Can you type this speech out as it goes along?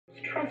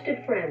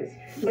trusted friends,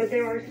 but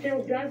there are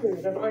still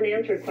dozens of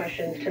unanswered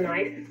questions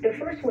tonight. The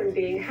first one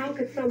being, how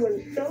could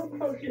someone so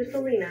close to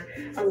Selena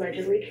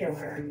allegedly kill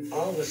her?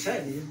 All of a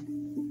sudden,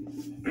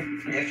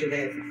 after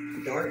that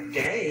dark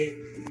day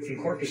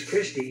in Corpus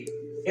Christi,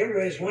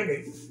 everybody's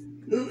wondering,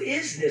 who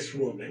is this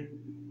woman?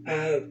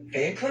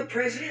 Fan club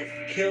president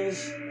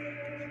kills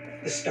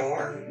the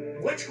star?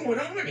 What's going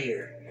on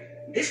here?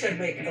 This doesn't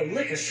make a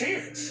lick of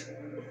sense.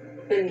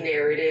 The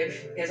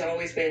narrative has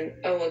always been,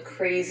 oh, a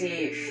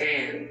crazy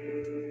fan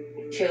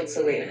killed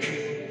Selena.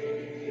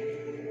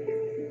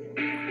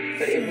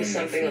 But it was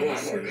something a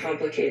lot more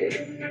complicated.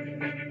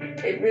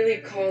 It really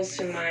calls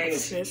to mind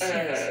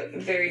a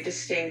very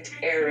distinct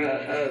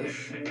era of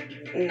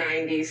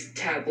 90s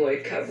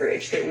tabloid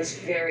coverage that was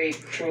very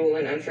cruel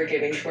and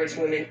unforgiving towards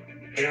women.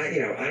 And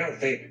I don't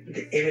think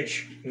the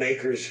image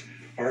makers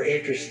are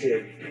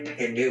interested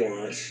in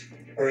nuance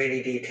or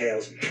any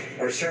details,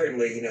 or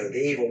certainly, the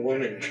evil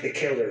woman that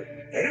killed her,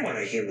 they don't want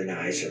to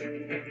humanize her.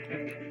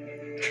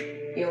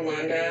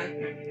 Yolanda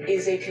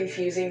is a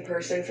confusing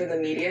person for the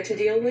media to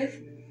deal with.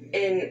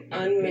 An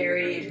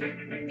unmarried,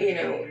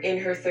 in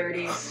her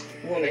 30s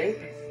woman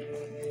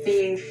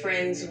being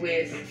friends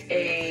with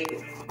a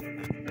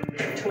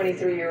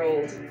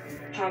 23-year-old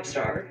pop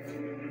star.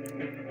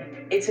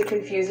 It's a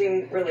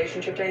confusing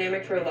relationship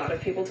dynamic for a lot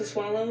of people to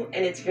swallow,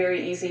 and it's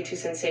very easy to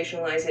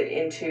sensationalize it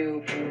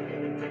into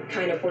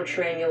kind of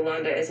portraying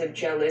Yolanda as a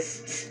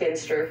jealous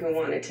spinster who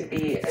wanted to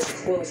be as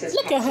close as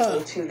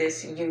possible to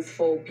this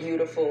youthful,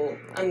 beautiful,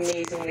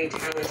 amazingly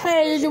talented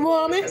crazy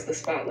woman has the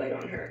spotlight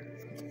on her.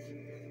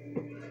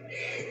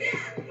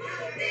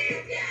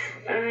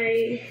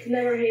 I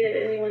never hated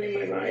anyone in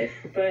my life,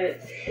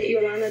 but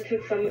Yolanda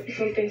took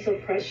something so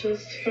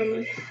precious from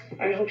us.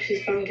 I hope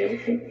she's found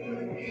guilty.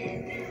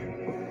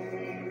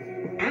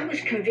 I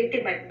was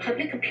convicted by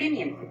public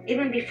opinion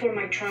even before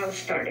my trial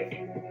started.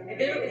 If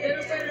they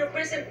don't send her to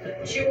prison,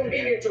 she won't be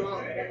here too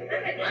long.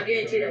 I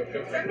guarantee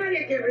that.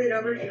 Somebody get rid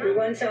of her. The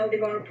one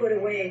Saldivar put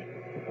away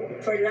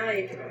for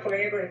life,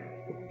 forever.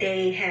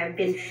 They have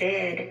been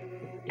fed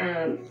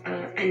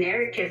a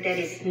narrative that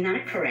is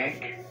not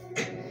correct,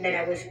 that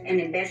I was an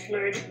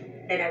embezzler,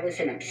 that I was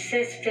an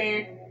obsessed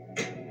fan.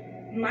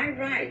 My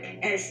right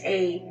as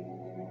a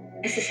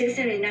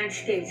citizen of the United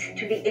States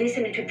to be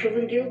innocent and to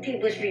proven guilty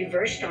was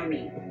reversed on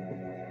me.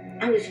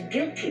 I was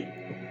guilty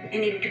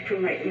and needed to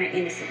prove my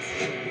innocence.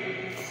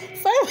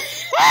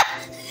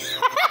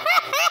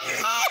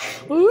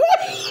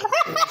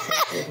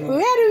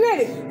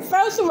 Ready.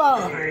 First of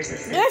all,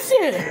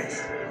 listen.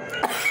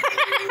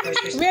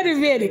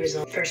 Ready.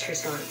 First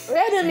response.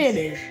 Wait a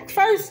minute.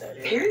 First,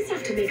 Parents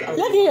have to make a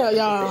look here,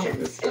 y'all.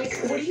 Like,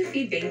 what do you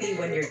feed baby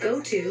when your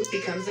go-to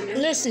becomes a no?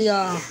 Listen,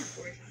 y'all.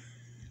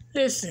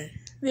 Listen.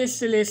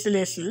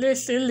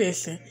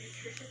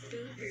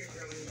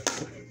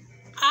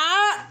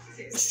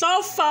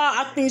 So far,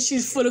 I think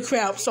she's full of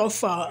crap so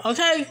far,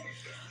 okay?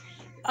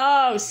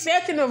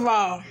 Second of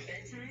all,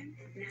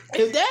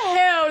 if that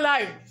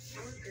hell,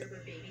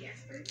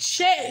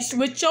 checks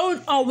with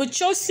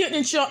your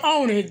signature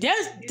on it,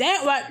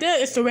 that right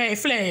there is the red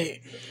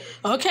flag,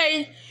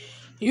 okay?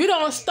 You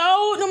done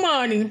stole the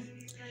money.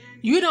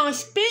 You done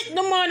spent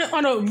the money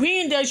on a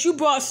ring that you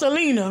brought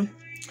Selena.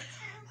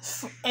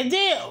 And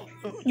then,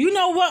 you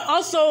know what?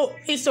 Also,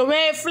 it's a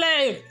red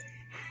flag.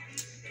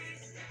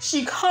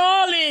 She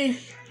calling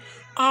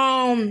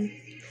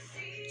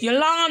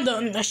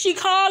Yolanda. She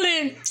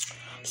calling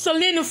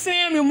Selena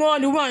family more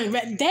than one.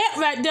 That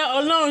right there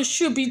alone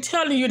should be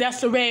telling you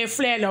that's a red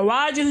flag. Now,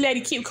 why just let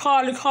it keep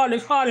calling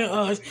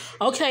us?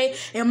 Okay,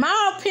 in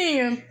my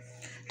opinion,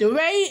 the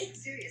way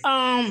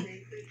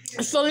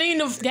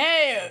Selena's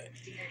dad,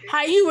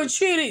 how he was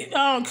treated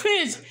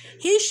Chris,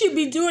 he should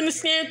be doing the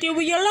same thing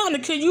with Yolanda,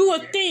 because you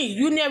would think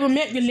you never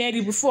met the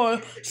lady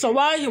before. So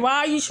why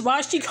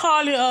she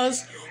calling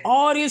us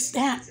all this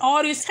time?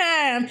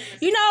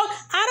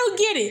 I don't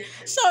get it.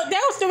 So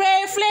that was the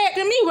red flag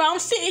to me while I'm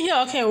sitting here.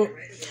 Okay,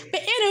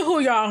 but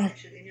anywho, y'all,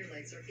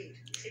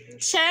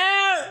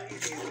 child,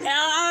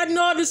 I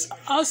noticed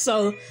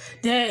also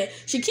that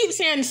she keeps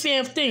saying the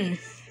same thing.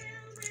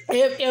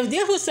 If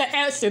this was an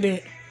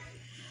accident,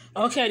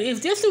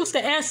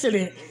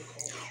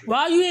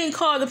 why you didn't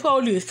call the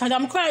police? Because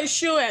I'm quite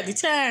sure at the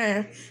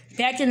time,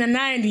 back in the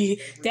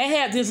 90s, they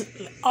had this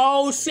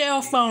old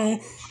telephone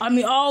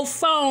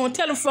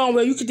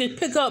where you could just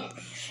pick up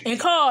and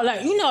call.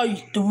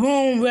 The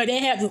room where they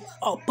have the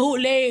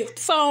bootleg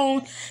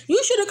phone.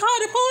 You should have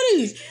called the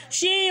police.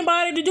 She ain't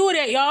bothered to do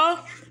that, y'all.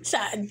 So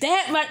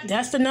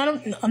that's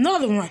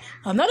another one.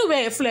 Another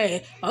red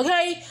flag,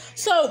 okay?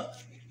 So,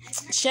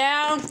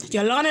 child,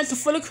 Yolanda's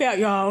full of crap,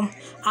 y'all.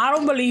 I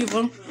don't believe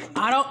her.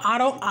 I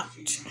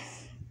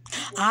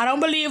don't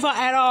believe her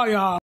at all, y'all.